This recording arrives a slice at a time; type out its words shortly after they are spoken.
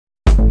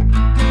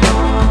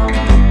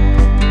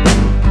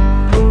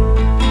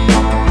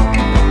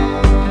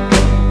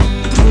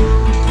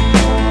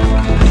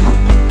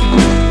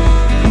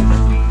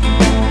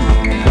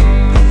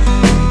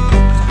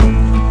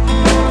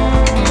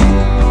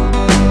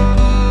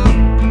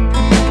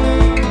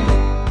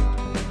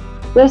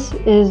This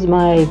is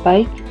my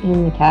bike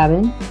in the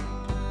cabin,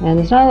 and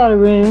there's not a lot of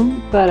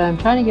room, but I'm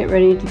trying to get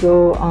ready to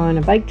go on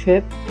a bike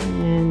trip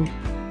and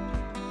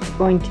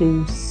going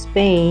to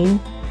Spain,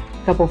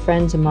 a couple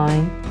friends of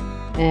mine,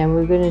 and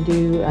we're going to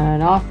do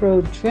an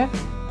off-road trip,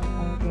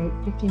 about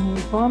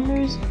 1,500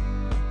 kilometers,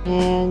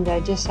 and I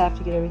just have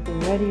to get everything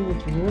ready,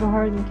 which is a little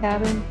hard in the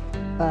cabin,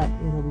 but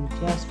it'll be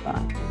just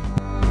fine.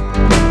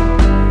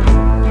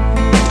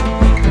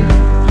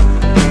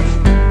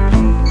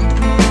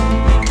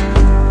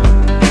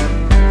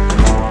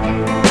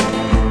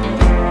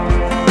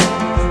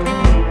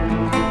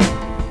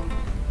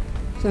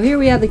 So here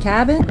we have the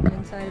cabin,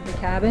 inside of the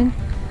cabin.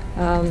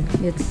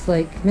 It's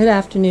like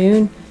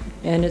mid-afternoon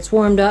and it's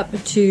warmed up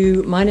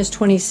to minus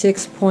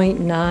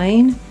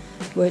 26.9,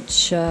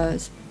 which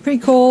is pretty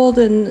cold,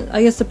 and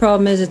I guess the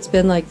problem is it's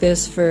been like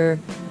this for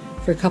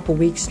a couple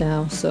weeks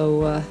now,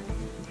 so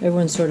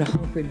everyone's sort of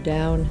hunkered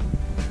down.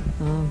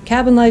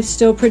 Cabin life's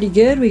still pretty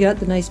good. We got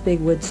the nice big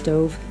wood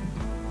stove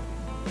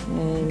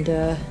and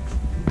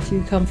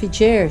 2 comfy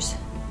chairs.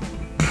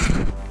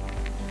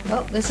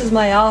 Well, this is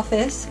my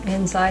office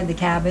inside the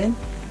cabin,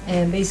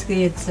 and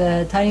basically it's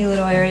a tiny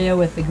little area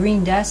with a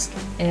green desk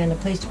and a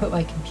place to put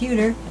my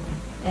computer,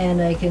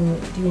 and I can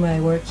do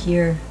my work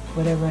here,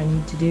 whatever I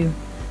need to do.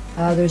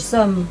 There's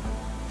some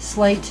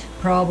slight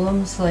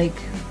problems, like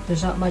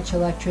there's not much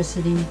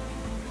electricity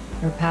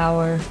or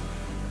power,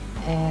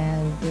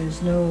 and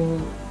there's no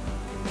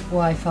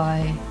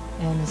Wi-Fi,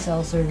 and the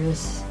cell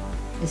service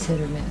is hit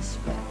or miss.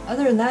 But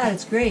other than that,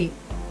 it's great.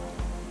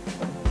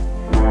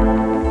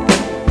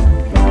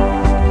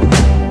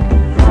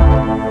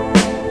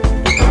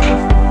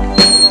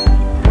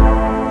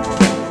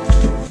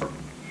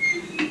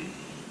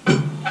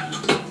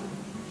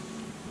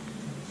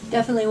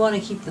 Definitely want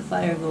to keep the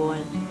fire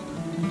going.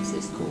 It's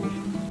this cold.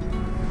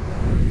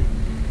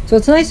 So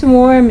it's nice and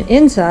warm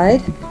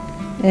inside,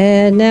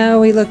 and now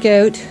we look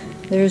out.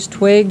 There's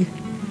Twig,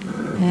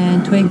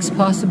 and Twig's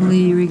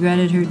possibly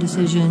regretted her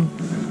decision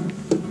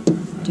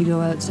to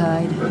go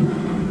outside.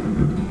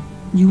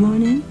 You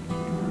want in?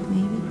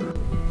 Maybe.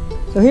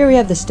 So here we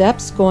have the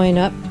steps going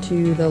up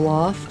to the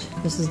loft.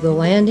 This is the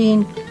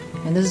landing,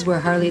 and this is where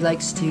Harley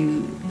likes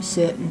to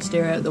sit and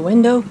stare out the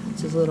window.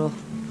 It's his little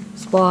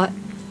spot.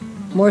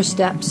 More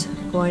steps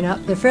going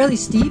up. They're fairly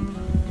steep,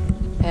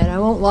 and I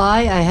won't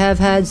lie, I have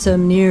had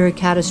some near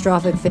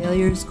catastrophic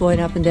failures going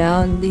up and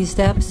down these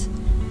steps.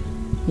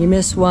 You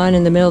miss one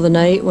in the middle of the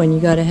night when you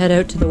gotta head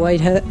out to the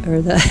White House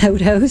or the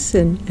outhouse,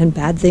 and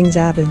bad things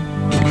happen.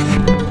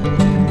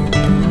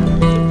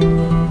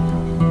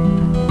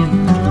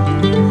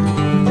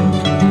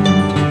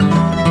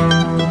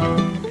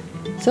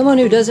 Someone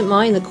who doesn't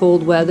mind the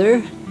cold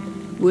weather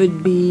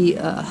would be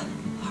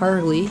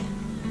Harley.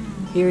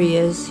 Here he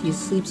is. He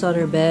sleeps on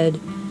her bed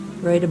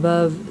right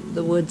above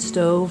the wood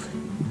stove.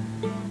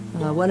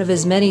 One of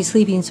his many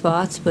sleeping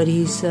spots, but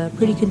he's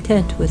pretty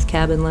content with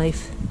cabin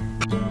life.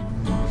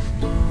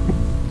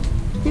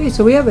 Okay,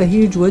 so we have a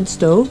huge wood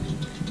stove.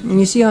 And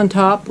you see on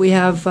top we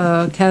have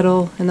a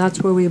kettle, and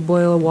that's where we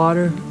boil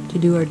water to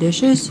do our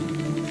dishes.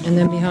 And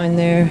then behind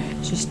there,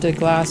 just a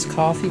glass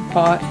coffee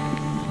pot.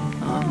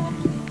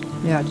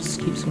 Yeah, just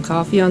keep some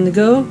coffee on the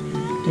go.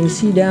 And you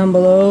see down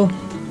below,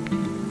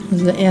 this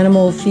is the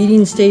animal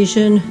feeding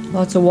station,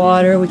 lots of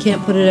water. We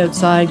can't put it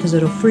outside because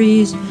it'll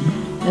freeze.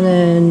 And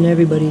then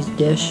everybody's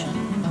dish.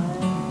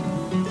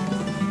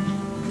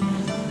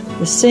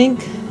 The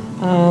sink,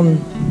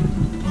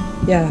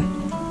 yeah,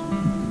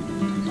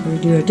 we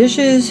do our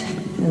dishes,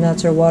 and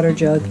that's our water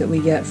jug that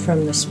we get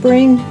from the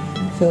spring,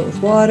 fill it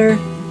with water,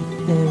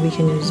 and then we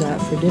can use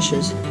that for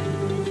dishes.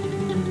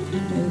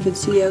 And you can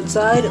see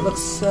outside, it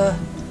looks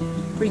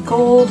pretty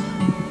cold.